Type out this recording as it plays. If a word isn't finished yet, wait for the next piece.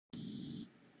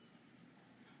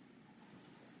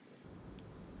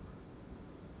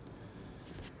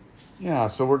Yeah,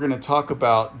 so we're going to talk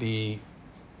about the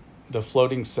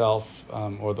floating self,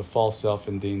 or the false self,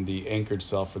 and then the anchored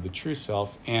self or the true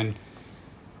self. And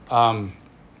um,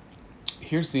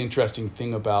 here's the interesting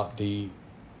thing about the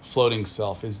floating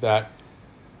self is that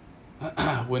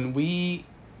when we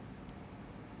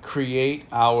create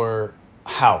our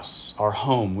house, our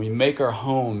home, we make our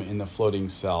home in the floating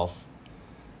self,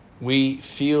 we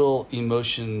feel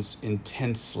emotions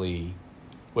intensely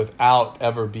without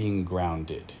ever being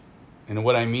grounded. And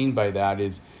what I mean by that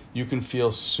is you can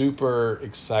feel super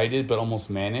excited but almost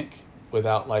manic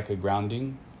without like a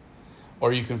grounding,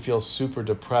 or you can feel super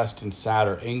depressed and sad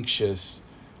or anxious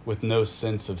with no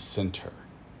sense of center.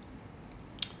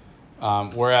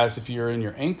 Whereas if you're in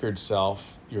your anchored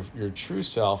self, your true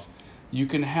self, you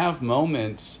can have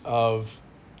moments of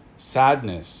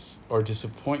sadness or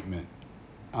disappointment.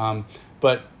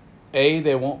 But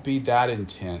they won't be that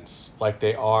intense like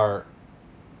they are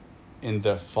in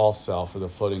the false self or the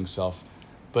floating self.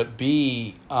 But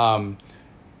B,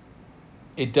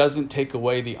 it doesn't take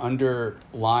away the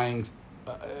underlying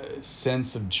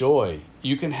sense of joy.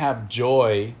 You can have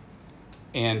joy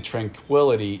and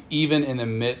tranquility even in the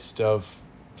midst of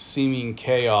seeming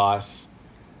chaos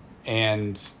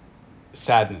and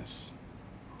sadness.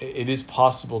 It is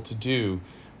possible to do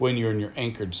when you're in your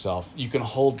anchored self. You can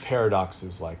hold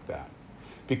paradoxes like that.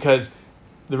 Because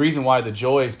the reason why the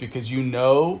joy is because you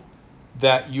know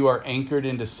that you are anchored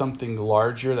into something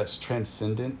larger that's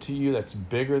transcendent to you, that's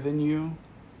bigger than you,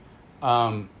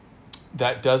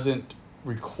 that doesn't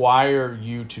require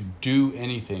you to do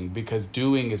anything, because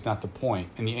doing is not the point.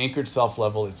 In the anchored self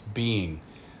level, it's being.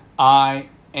 I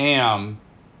am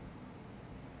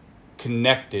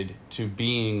connected to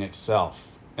being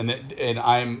itself, and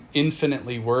I'm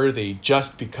infinitely worthy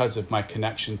just because of my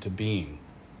connection to being.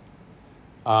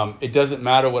 It doesn't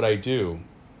matter what I do.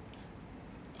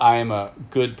 I am a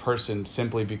good person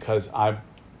simply because I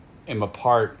am a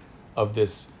part of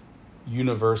this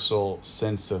universal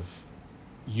sense of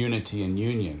unity and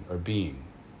union or being.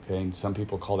 Okay, and some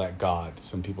people call that God.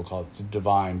 Some people call it the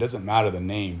divine. Doesn't matter the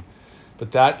name,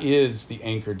 but that is the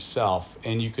anchored self,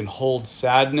 and you can hold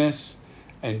sadness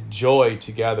and joy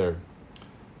together.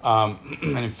 And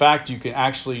in fact, you can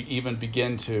actually even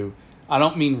begin to, I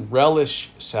don't mean relish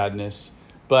sadness,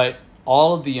 but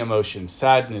all of the emotions,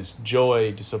 sadness,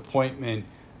 joy, disappointment,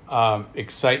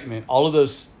 excitement, all of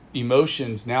those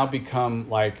emotions now become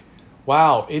like,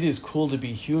 wow, it is cool to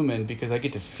be human because I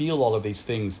get to feel all of these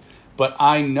things. But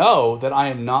I know that I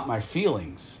am not my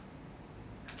feelings.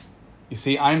 You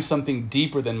see, I'm something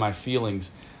deeper than my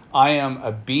feelings. I am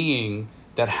a being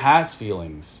that has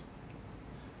feelings.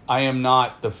 I am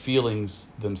not the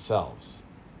feelings themselves.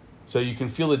 So you can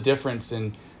feel the difference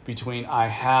in between I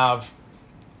have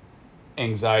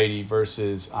anxiety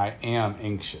versus I am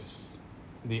anxious.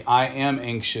 The I am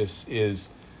anxious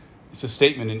it's a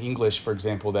statement in English, for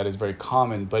example, that is very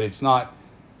common, but it's not,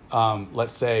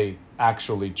 let's say,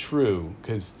 actually true,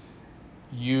 because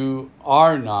you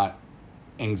are not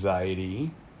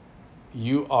anxiety.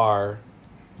 You are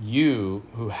you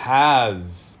who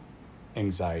has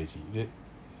anxiety.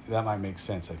 That might make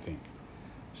sense, I think.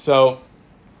 So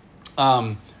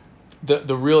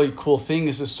the really cool thing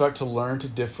is to start to learn to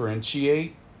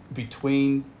differentiate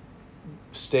between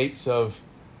states of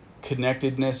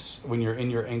connectedness when you're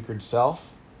in your anchored self,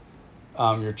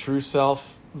 your true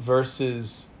self,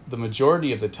 versus the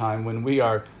majority of the time when we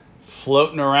are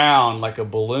floating around like a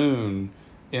balloon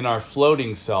in our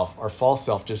floating self, our false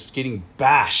self, just getting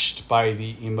bashed by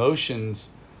the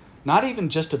emotions, not even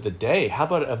just of the day. How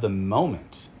about of the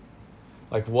moment?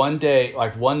 Like one day,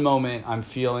 like one moment, I'm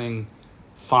feeling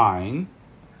fine,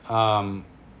 groovy.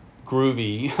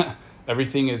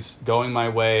 Everything is going my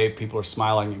way. People are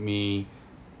smiling at me.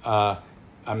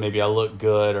 Maybe I look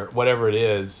good or whatever it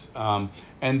is.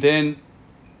 And then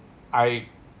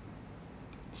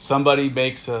somebody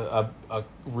makes a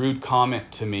rude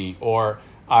comment to me, or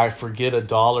I forget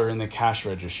 $1 in the cash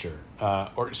register,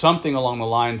 or something along the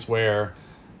lines where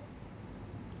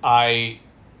I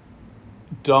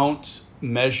don't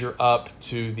measure up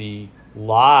to the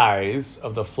lies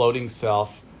of the floating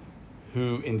self,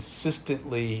 who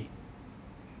insistently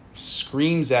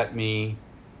screams at me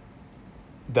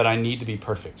that I need to be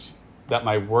perfect, that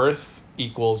my worth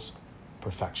equals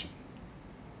perfection.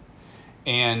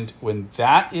 And when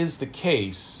that is the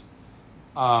case,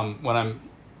 when I'm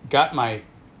got my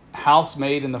house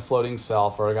made in the floating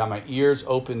self, or I got my ears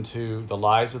open to the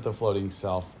lies of the floating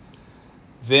self,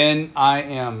 then I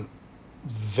am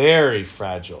very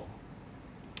fragile.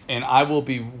 And I will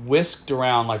be whisked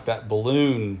around like that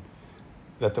balloon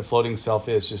that the floating self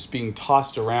is, just being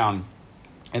tossed around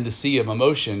in the sea of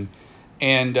emotion.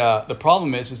 And the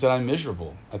problem is that I'm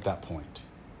miserable at that point.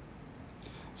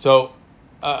 So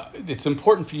it's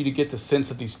important for you to get the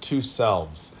sense of these two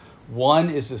selves. One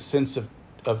is a sense of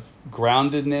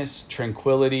groundedness,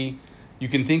 tranquility. You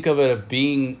can think of it of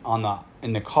being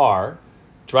in the car,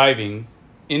 driving,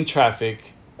 in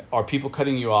traffic, or people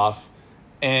cutting you off,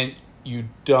 and you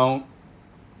don't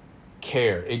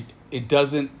care. It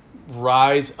doesn't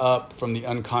rise up from the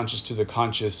unconscious to the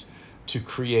conscious to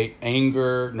create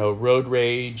anger, no road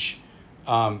rage.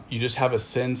 You just have a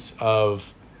sense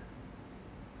of,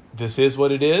 this is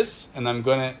what it is, and I'm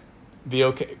going to be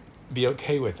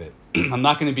okay with it. I'm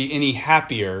not going to be any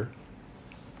happier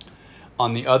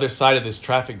on the other side of this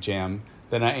traffic jam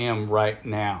than I am right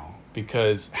now,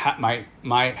 because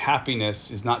my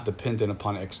happiness is not dependent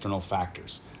upon external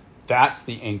factors. That's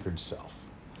the anchored self.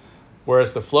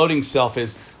 Whereas the floating self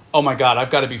is, oh my God,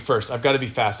 I've got to be first. I've got to be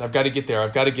fast. I've got to get there.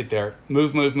 I've got to get there.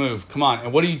 Move, move, move. Come on.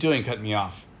 And what are you doing cutting me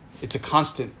off? It's a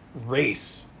constant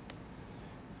race.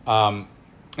 And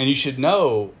you should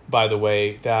know, by the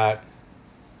way, that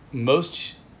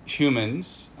most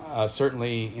humans,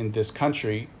 certainly in this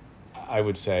country, I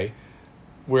would say,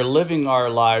 we're living our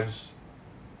lives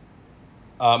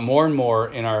more and more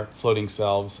in our floating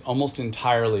selves, almost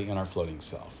entirely in our floating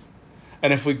self.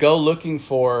 And if we go looking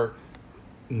for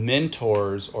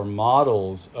mentors or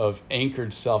models of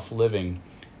anchored self-living,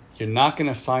 you're not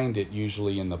going to find it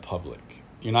usually in the public.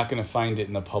 You're not going to find it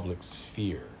in the public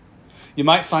sphere. You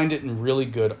might find it in really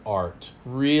good art,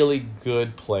 really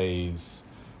good plays,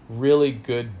 really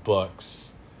good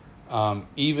books,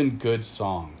 even good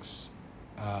songs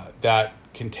that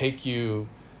can take you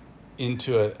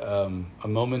into a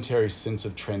momentary sense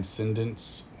of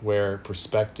transcendence where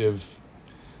perspective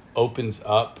opens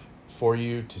up for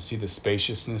you to see the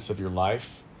spaciousness of your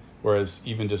life, whereas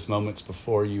even just moments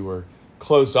before you were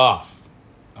closed off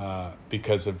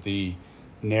because of the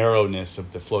narrowness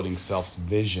of the floating self's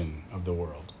vision of the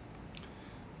world.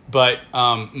 But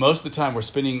most of the time we're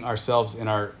spinning ourselves on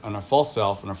our false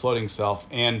self and our floating self,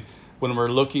 and when we're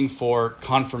looking for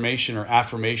confirmation or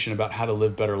affirmation about how to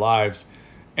live better lives,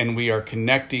 and we are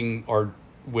connecting or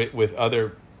with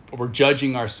other, we're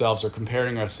judging ourselves or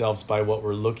comparing ourselves by what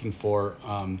we're looking for,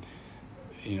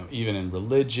 even in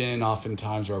religion,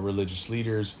 oftentimes, or our religious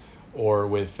leaders, or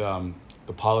with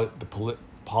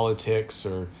politics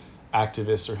or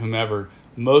activists or whomever.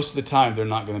 Most of the time, they're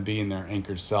not going to be in their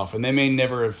anchored self, and they may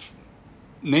never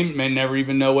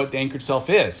even know what the anchored self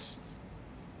is.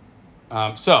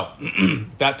 So,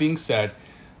 that being said,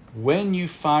 when you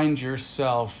find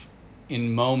yourself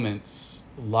in moments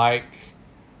like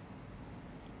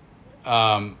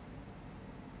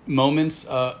moments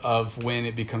of when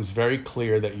it becomes very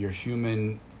clear that you're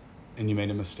human and you made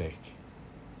a mistake,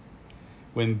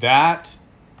 when that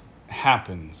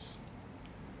happens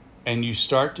and you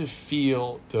start to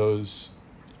feel those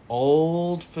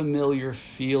old familiar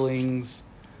feelings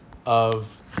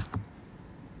of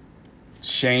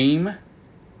shame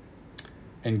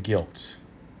and guilt,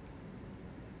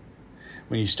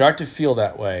 when you start to feel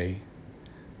that way,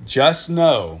 just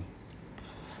know,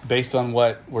 based on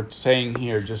what we're saying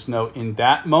here, just know in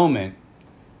that moment,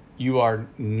 you are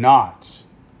not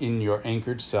in your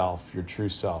anchored self, your true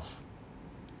self.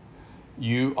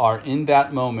 You are in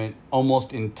that moment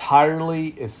almost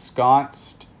entirely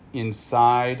ensconced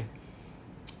inside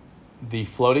the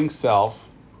floating self,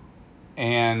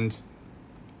 and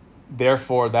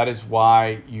therefore that is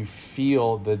why you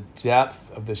feel the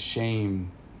depth of the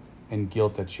shame and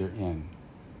guilt that you're in,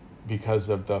 because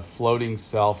of the floating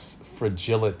self's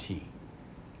fragility.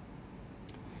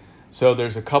 So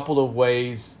there's a couple of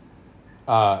ways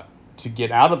to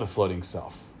get out of the floating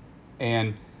self,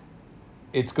 and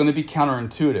it's going to be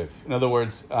counterintuitive. In other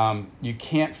words, you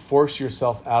can't force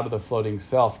yourself out of the floating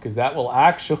self, because that will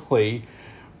actually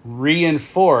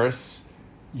reinforce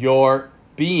your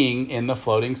being in the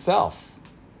floating self.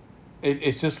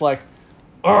 It's just like,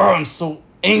 oh, I'm so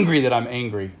angry that I'm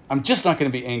angry. I'm just not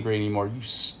going to be angry anymore. You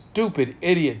stupid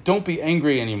idiot. Don't be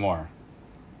angry anymore.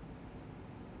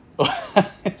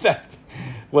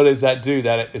 What does that do?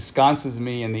 That it ensconces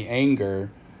me in the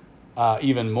anger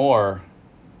even more.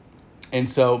 And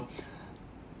so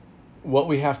what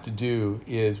we have to do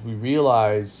is we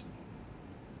realize,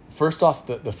 first off,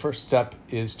 the first step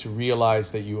is to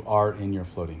realize that you are in your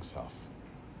floating self.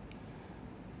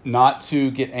 Not to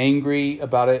get angry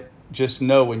about it. Just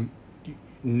know when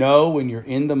you're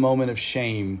in the moment of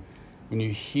shame, when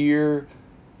you hear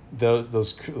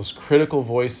those critical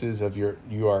voices of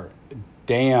you are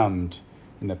damned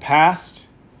in the past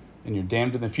and you're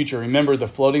damned in the future. Remember, the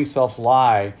floating self's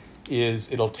lie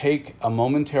is it'll take a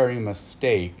momentary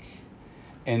mistake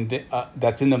And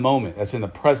that's in the moment, that's in the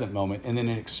present moment. And then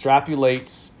it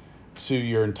extrapolates to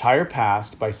your entire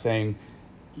past by saying,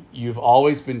 you've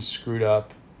always been screwed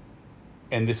up,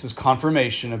 and this is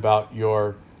confirmation about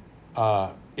your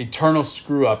eternal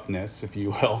screw-upness, if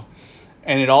you will.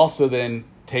 And it also then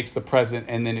takes the present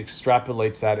and then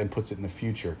extrapolates that and puts it in the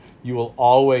future. You will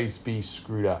always be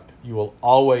screwed up. You will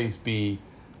always be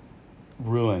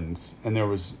ruined. And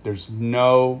there's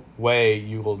no way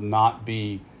you will not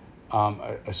be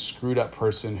a screwed up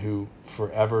person who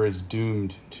forever is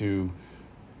doomed to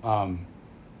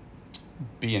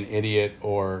be an idiot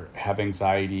or have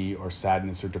anxiety or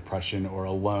sadness or depression or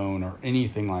alone or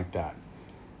anything like that.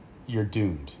 You're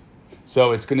doomed.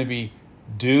 So it's going to be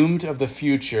doomed of the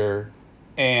future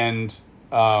and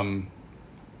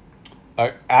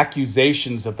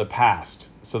accusations of the past.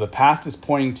 So the past is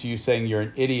pointing to you saying you're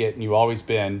an idiot and you've always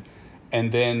been.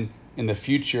 And then in the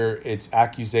future, it's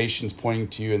accusations pointing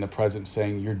to you in the present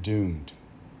saying you're doomed.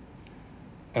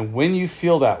 And when you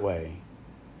feel that way,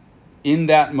 in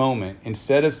that moment,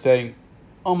 instead of saying,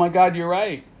 oh my God, you're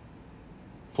right,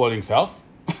 floating self,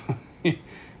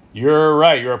 you're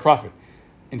right, you're a prophet.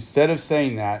 Instead of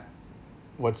saying that,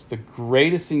 what's the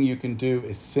greatest thing you can do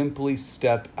is simply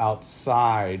step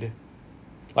outside,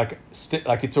 like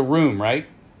it's a room, right?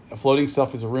 A floating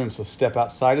self is a room. So step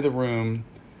outside of the room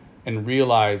and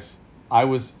realize I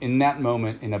was in that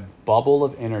moment in a bubble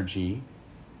of energy,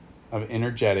 of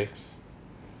energetics,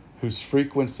 whose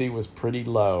frequency was pretty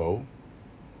low,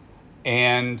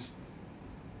 and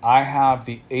I have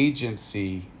the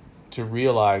agency to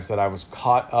realize that I was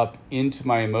caught up into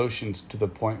my emotions to the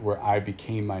point where I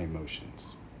became my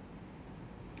emotions.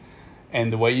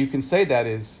 And the way you can say that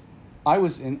is, I'm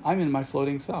in my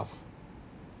floating self.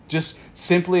 Just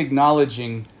simply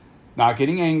acknowledging, not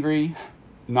getting angry,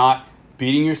 not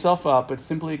beating yourself up, but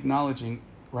simply acknowledging,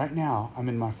 right now, I'm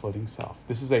in my floating self.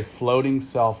 This is a floating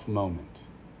self moment.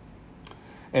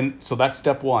 And so that's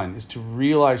step one, is to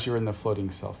realize you're in the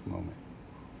floating self moment.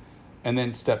 And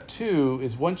then step two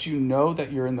is, once you know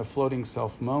that you're in the floating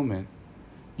self moment,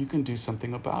 you can do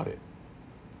something about it.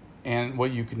 And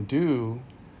what you can do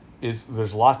is,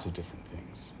 there's lots of different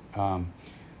things.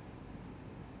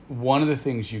 One of the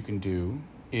things you can do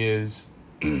is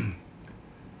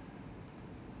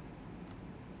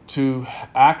to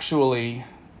actually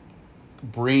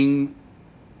bring,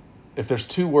 if there's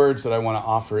two words that I want to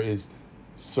offer, is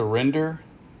surrender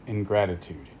and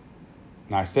gratitude.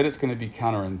 Now, I said it's going to be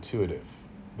counterintuitive.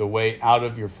 The way out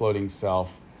of your floating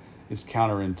self is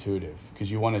counterintuitive because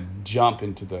you want to jump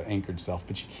into the anchored self,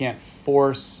 but you can't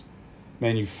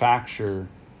manufacture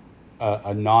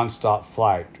a nonstop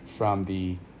flight from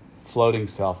the floating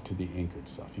self to the anchored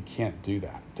self. You can't do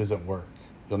that. It doesn't work.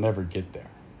 You'll never get there.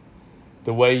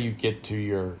 The way you get to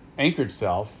your anchored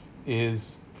self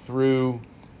is through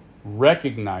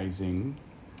recognizing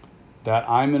that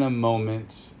I'm in a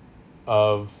moment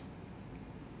of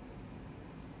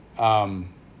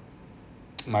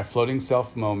my floating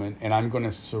self moment, and I'm going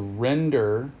to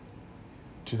surrender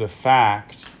to the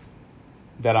fact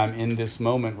that I'm in this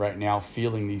moment right now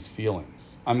feeling these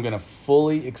feelings. I'm going to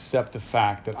fully accept the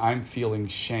fact that I'm feeling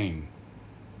shame.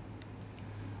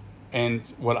 And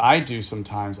what I do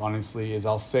sometimes, honestly, is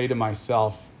I'll say to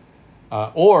myself,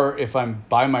 or if I'm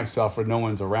by myself or no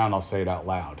one's around, I'll say it out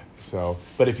loud. So,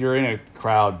 but if you're in a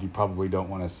crowd, you probably don't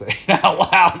want to say it out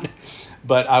loud.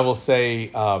 But I will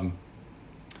say,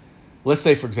 let's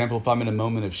say, for example, if I'm in a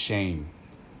moment of shame,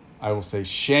 I will say,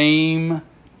 shame,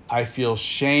 I feel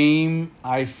shame,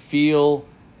 I feel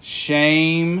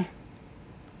shame.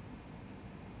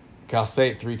 Okay, I'll say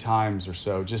it 3 times or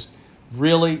so, just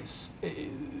really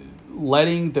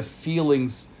letting the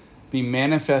feelings be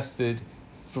manifested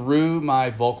through my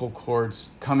vocal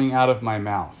cords coming out of my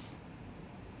mouth.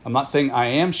 I'm not saying I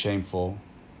am shameful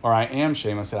or I am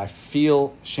shame. I said I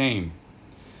feel shame.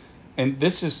 And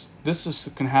this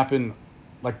can happen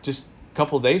like just a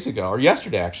couple of days ago, or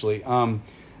yesterday actually.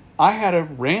 I had a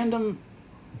random,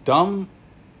 dumb,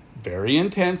 very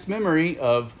intense memory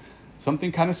of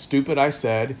something kind of stupid I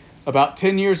said about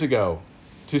 10 years ago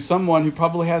to someone who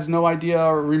probably has no idea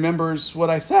or remembers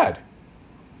what I said.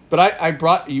 But I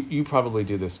brought, you probably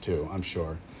do this too, I'm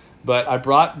sure. But I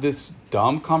brought this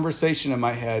dumb conversation in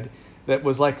my head that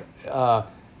was like,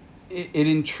 it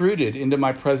intruded into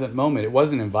my present moment. It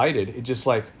wasn't invited. It just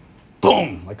like,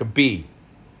 boom, like a bee.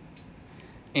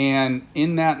 And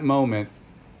in that moment,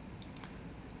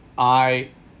 I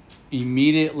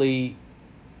immediately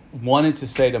wanted to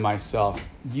say to myself,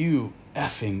 you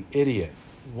effing idiot.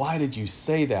 Why did you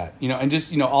say that? And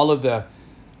just, all of the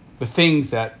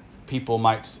things that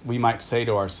we might say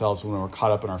to ourselves when we're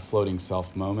caught up in our floating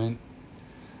self moment.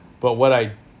 But what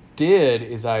I did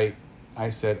is I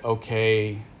said,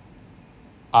 okay,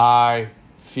 I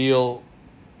feel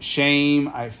shame.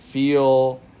 I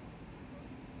feel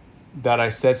that I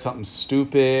said something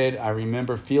stupid. I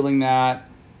remember feeling that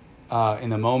in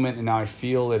the moment, and now I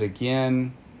feel it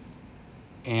again.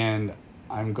 And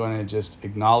I'm going to just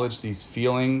acknowledge these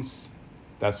feelings.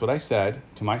 That's what I said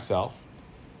to myself.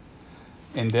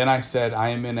 And then I said, I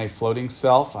am in a floating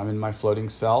self. I'm in my floating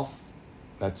self.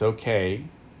 That's okay.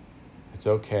 It's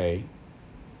okay.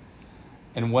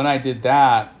 And when I did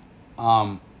that,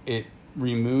 it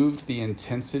removed the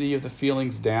intensity of the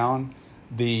feelings down.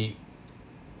 The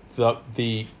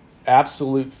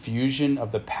absolute fusion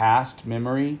of the past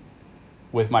memory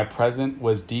with my present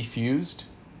was defused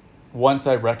once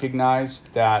I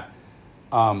recognized that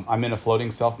I'm in a floating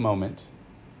self moment.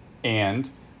 And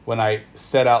when I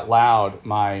said out loud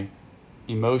my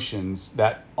emotions,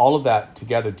 that all of that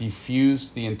together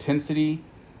diffused the intensity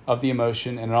of the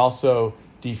emotion, and it also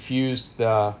diffused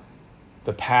the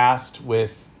past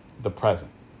with the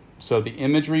present. So the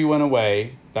imagery went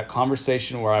away, that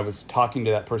conversation where I was talking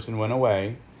to that person went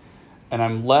away, and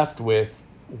I'm left with,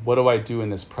 what do I do in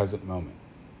this present moment?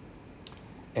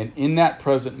 And in that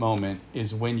present moment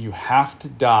is when you have to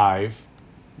dive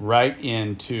right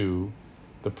into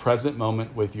the present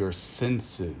moment with your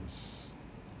senses.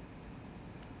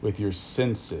 With your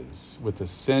senses, with the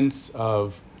sense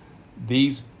of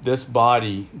this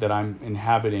body that I'm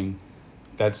inhabiting,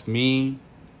 that's me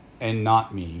and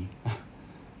not me,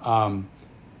 can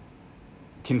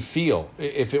feel.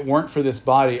 If it weren't for this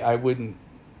body, I wouldn't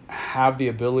have the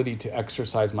ability to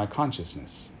exercise my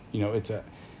consciousness.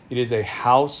 It is a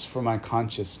house for my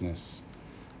consciousness.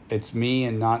 It's me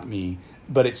and not me,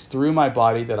 but it's through my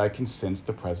body that I can sense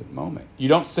the present moment. You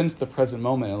don't sense the present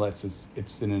moment unless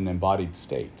it's in an embodied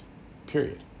state,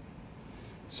 period.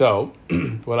 So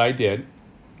what I did,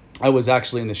 I was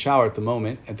actually in the shower at the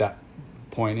moment at that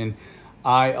point, and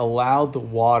I allowed the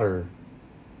water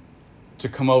to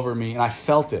come over me, and I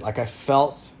felt it. Like, I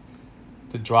felt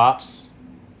the drops.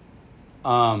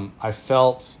 I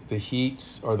felt the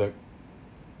heat, or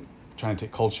trying to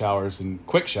take cold showers and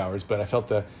quick showers, but I felt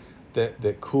the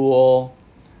cool.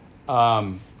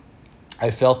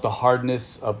 I felt the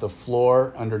hardness of the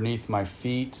floor underneath my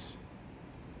feet,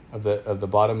 of the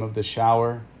bottom of the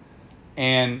shower,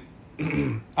 and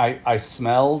I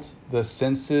smelled the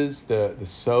senses, the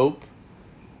soap.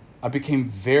 I became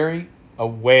very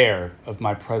aware of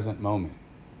my present moment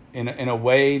in a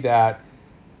way that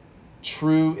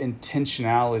true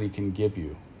intentionality can give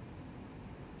you,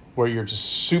 where you're just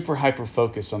super hyper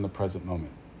focused on the present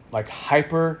moment, like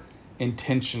hyper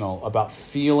intentional about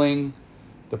feeling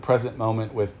the present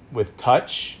moment with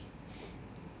touch,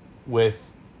 with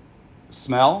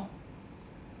smell,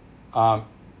 to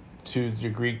the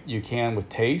degree you can with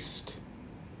taste,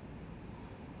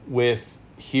 with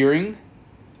hearing.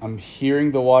 I'm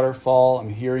hearing the waterfall. I'm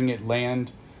hearing it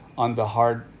land on the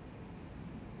hard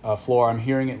floor. I'm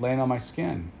hearing it land on my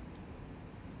skin.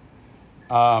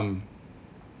 I'm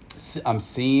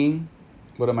seeing.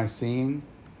 What am I seeing?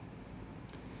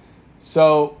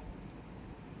 So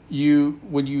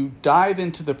when you dive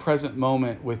into the present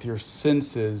moment with your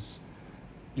senses,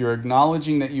 you're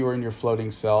acknowledging that you are in your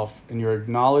floating self, and you're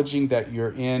acknowledging that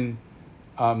you're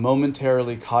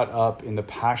momentarily caught up in the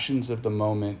passions of the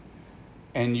moment,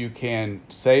 and you can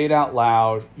say it out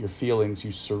loud, your feelings,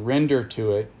 you surrender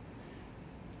to it,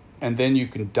 and then you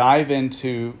can dive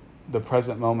into the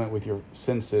present moment with your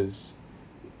senses.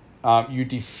 You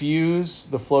diffuse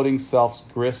the floating self's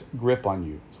grip on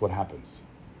you. That's what happens.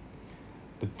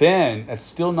 But then that's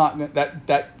still not,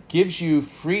 that gives you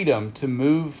freedom to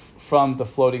move from the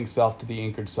floating self to the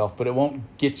anchored self, but it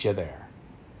won't get you there.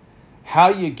 How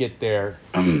you get there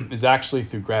is actually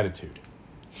through gratitude,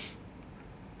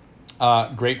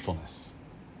 gratefulness.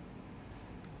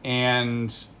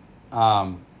 And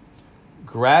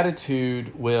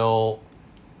gratitude will,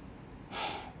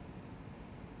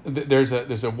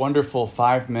 there's a wonderful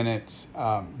 5-minute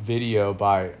video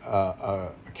by a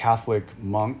Catholic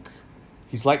monk.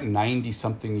 He's like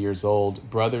 90-something years old,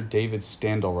 Brother David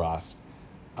Standelross.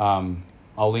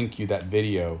 I'll link you that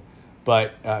video.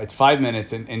 But it's 5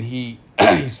 minutes, and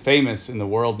he's famous in the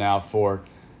world now for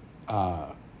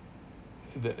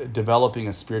developing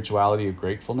a spirituality of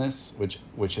gratefulness,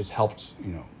 which has helped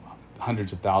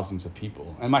hundreds of thousands of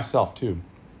people, and myself too.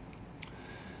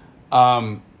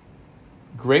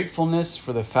 Gratefulness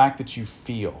for the fact that you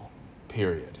feel,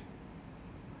 period.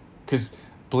 Because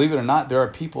believe it or not, there are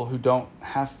people who don't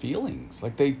have feelings.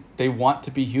 Like they want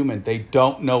to be human. They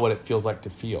don't know what it feels like to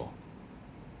feel.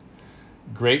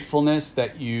 Gratefulness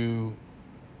that you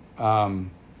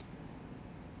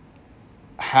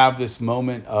have this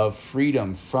moment of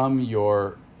freedom from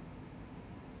your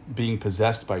being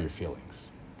possessed by your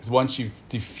feelings. Because once you've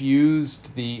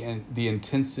diffused the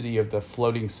intensity of the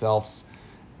floating self's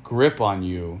grip on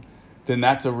you, then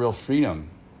that's a real freedom.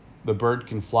 The bird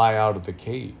can fly out of the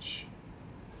cage.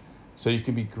 So you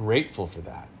can be grateful for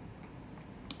that.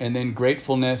 And then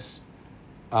gratefulness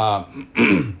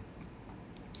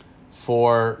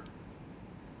for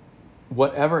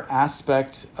whatever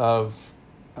aspect of,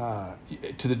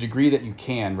 to the degree that you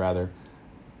can, rather,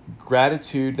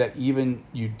 gratitude that even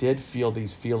you did feel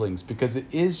these feelings, because it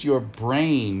is your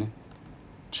brain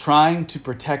trying to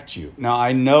protect you. Now,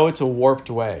 I know it's a warped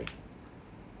way.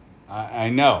 I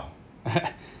know.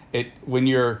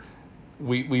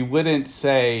 We wouldn't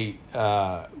say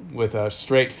with a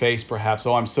straight face, perhaps,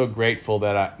 oh, I'm so grateful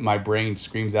that my brain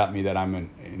screams at me that I'm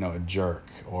a jerk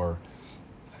or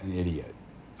an idiot.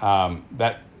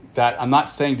 That I'm not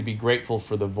saying to be grateful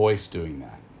for the voice doing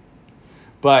that,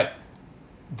 but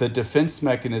the defense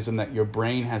mechanism that your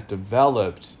brain has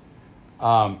developed,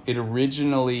 it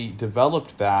originally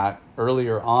developed that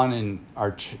earlier on in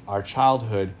our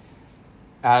childhood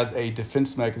as a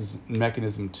defense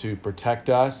mechanism to protect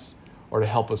us or to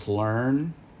help us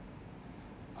learn,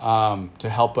 to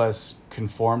help us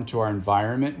conform to our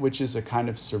environment, which is a kind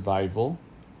of survival.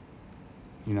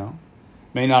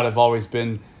 May not have always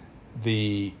been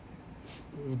the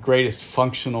greatest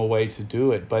functional way to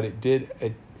do it, but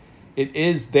it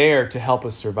is there to help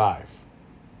us survive.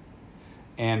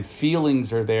 And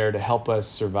feelings are there to help us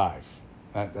survive.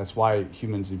 That's why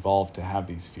humans evolved to have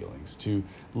these feelings, to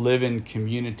live in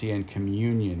community and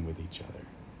communion with each other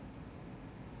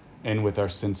and with our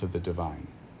sense of the divine.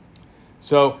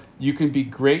 So you can be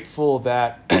grateful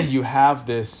that you have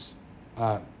this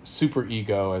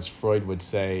superego, as Freud would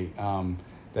say,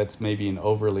 that's maybe an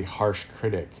overly harsh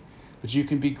critic. But you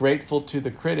can be grateful to the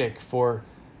critic for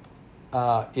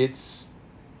its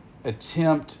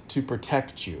attempt to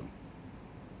protect you.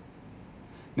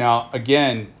 Now,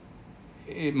 again,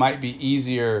 it might be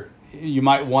easier. You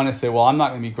might want to say, well, I'm not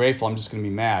going to be grateful, I'm just going to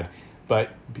be mad.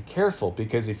 But be careful,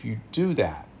 because if you do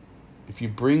that, if you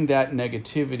bring that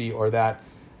negativity or that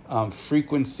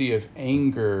frequency of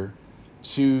anger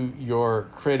to your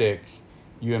critic,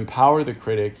 you empower the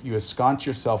critic, you ensconce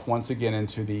yourself once again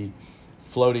into the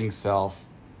floating self.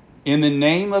 In the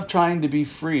name of trying to be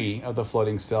free of the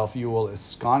floating self, you will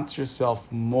ensconce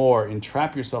yourself more,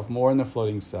 entrap yourself more in the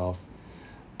floating self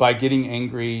by getting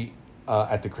angry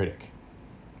at the critic.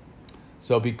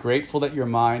 So be grateful that your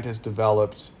mind has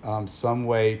developed some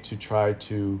way to try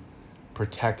to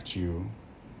protect you,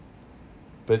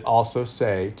 but also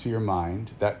say to your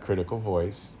mind, that critical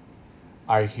voice,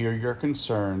 I hear your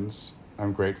concerns.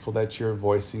 I'm grateful that you're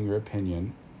voicing your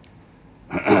opinion,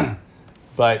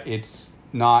 but it's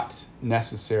not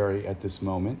necessary at this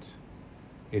moment.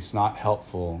 It's not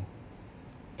helpful,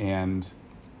 and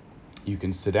you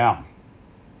can sit down.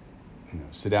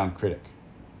 Sit down, critic.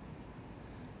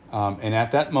 And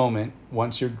at that moment,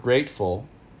 once you're grateful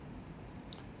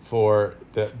for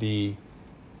the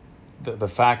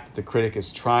fact that the critic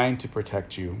is trying to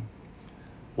protect you,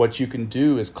 what you can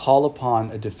do is call upon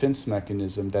a defense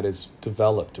mechanism that is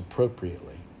developed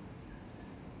appropriately,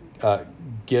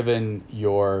 given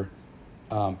your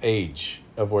age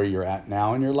of where you're at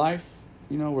now in your life,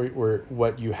 where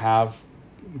what you have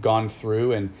gone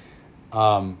through, and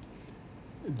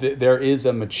there is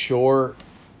a mature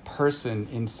person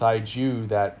inside you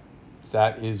that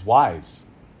is wise.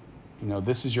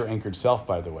 This is your anchored self,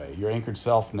 by the way. Your anchored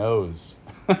self knows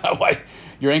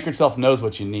your anchored self knows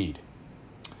what you need.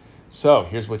 So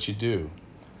here's what you do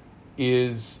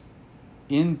is,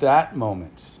 in that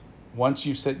moment, once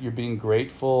you've said you're being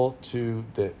grateful to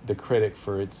the critic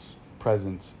for its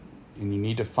presence, and you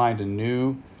need to find a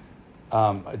new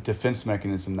defense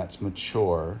mechanism that's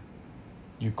mature,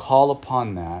 you call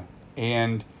upon that,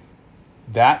 and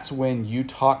that's when you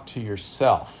talk to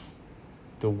yourself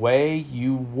the way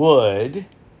you would.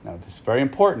 Now, this is very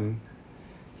important.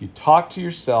 You talk to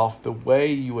yourself the way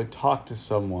you would talk to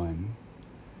someone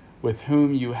with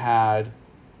whom you had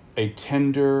a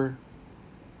tender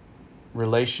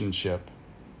relationship,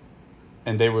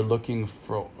 and they were looking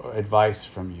for advice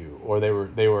from you, or they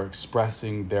were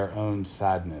expressing their own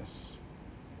sadness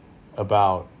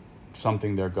about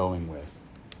something they're going with.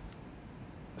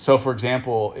 So, for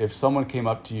example, if someone came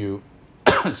up to you,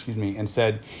 excuse me, and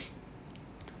said,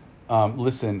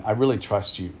 listen, I really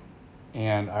trust you,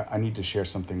 and I need to share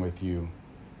something with you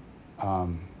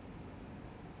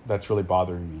that's really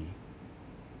bothering me.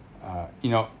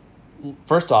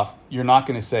 First off, you're not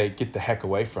going to say, get the heck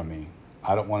away from me.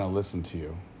 I don't want to listen to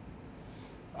you.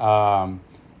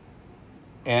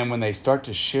 And when they start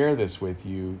to share this with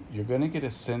you, you're going to get a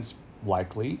sense,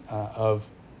 likely, of,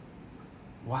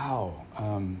 wow,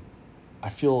 I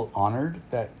feel honored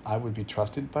that I would be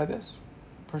trusted by this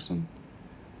person.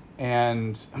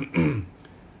 And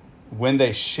when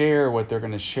they share what they're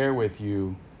going to share with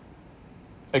you,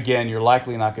 again, you're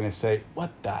likely not going to say,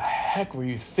 "What the heck were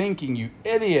you thinking, you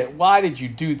idiot? Why did you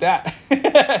do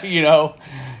that?" You know,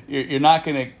 you're not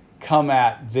going to come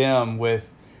at them with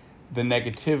the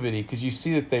negativity, because you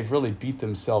see that they've really beat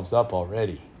themselves up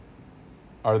already,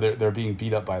 or they're being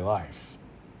beat up by life.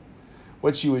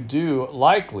 What you would do,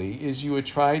 likely, is you would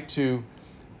try to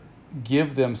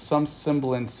give them some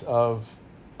semblance of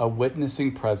a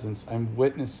witnessing presence. I'm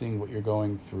witnessing what you're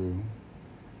going through.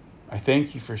 I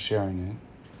thank you for sharing it.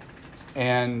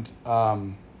 And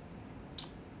I'm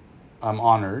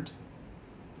honored.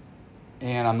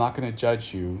 And I'm not going to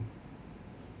judge you.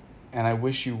 And I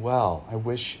wish you well.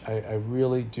 I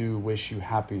really do wish you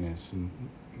happiness and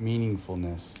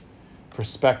meaningfulness,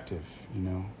 perspective, you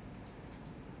know.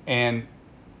 And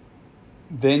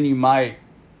then you might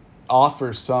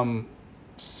offer some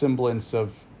semblance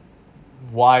of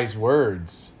wise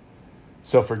words.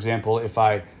 So, for example, if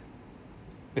I'm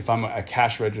a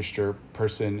cash register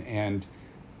person and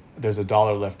there's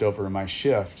 $1 left over in my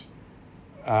shift,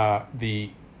 the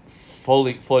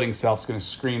floating self's going to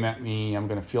scream at me. I'm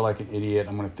going to feel like an idiot.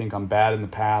 I'm going to think I'm bad in the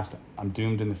past. I'm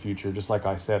doomed in the future, just like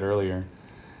I said earlier.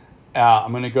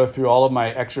 I'm going to go through all of my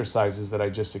exercises that I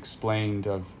just explained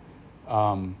of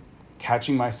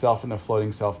catching myself in the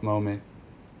floating self moment,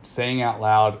 saying out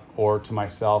loud or to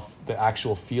myself the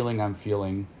actual feeling I'm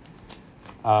feeling,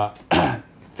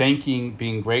 thanking,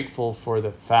 being grateful for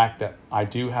the fact that I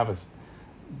do have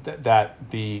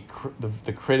that the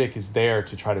critic is there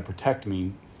to try to protect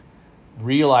me,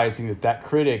 realizing that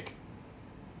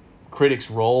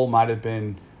critic's role might have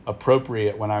been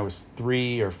appropriate when I was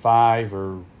 3 or 5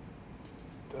 or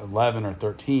 11 or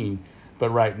 13, but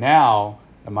right now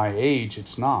at my age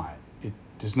it's not.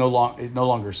 It no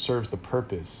longer serves the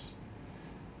purpose.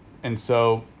 And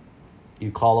so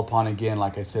you call upon, again,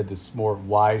 like I said, this more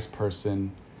wise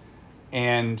person,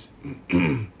 and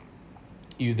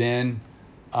you then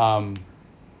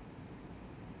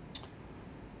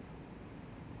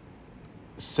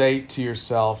say to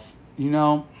yourself, you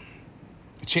know,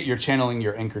 you're channeling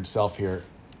your anchored self here.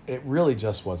 It really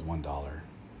just was $1.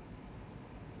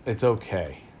 It's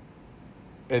okay.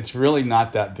 It's really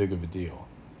not that big of a deal.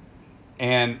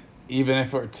 And even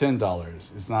if it were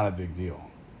 $10, it's not a big deal.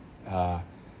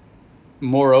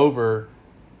 Moreover,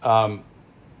 I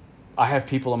have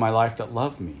people in my life that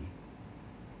love me.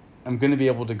 I'm going to be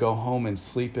able to go home and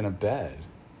sleep in a bed.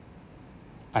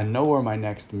 I know where my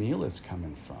next meal is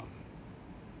coming from.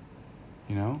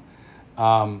 You know,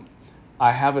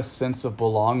 I have a sense of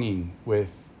belonging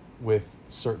with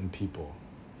certain people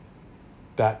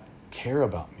that care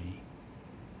about me.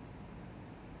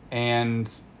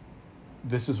 And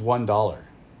this is $1.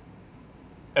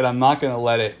 And I'm not going to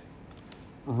let it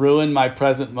ruin my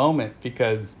present moment,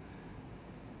 because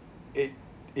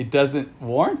it doesn't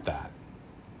warrant that.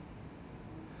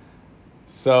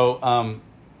 So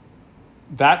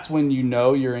that's when you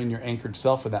know you're in your anchored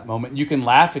self in that moment. You can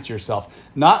laugh at yourself.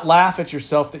 Not laugh at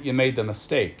yourself that you made the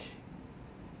mistake.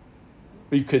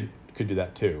 You could do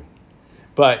that too.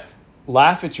 But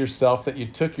laugh at yourself that you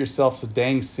took yourself so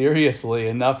dang seriously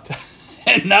enough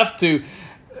to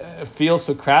feel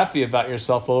so crappy about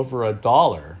yourself over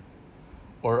 $1,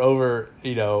 or over,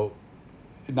 you know,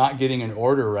 not getting an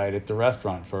order right at the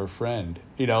restaurant for a friend.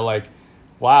 You know, like,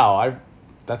 wow,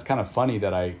 that's kind of funny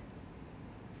that I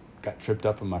got tripped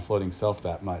up in my floating self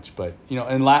that much. But, you know,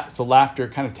 and so laughter,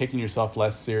 kind of taking yourself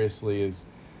less seriously, is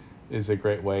a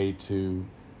great way to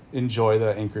enjoy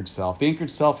the anchored self. The anchored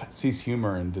self sees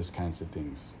humor in these kinds of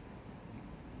things.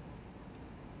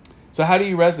 So how do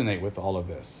you resonate with all of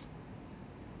this?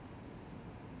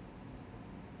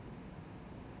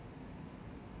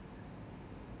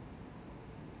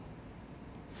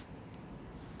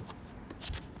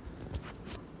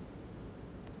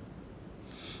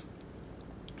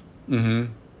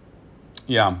 Mm-hmm.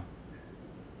 Yeah.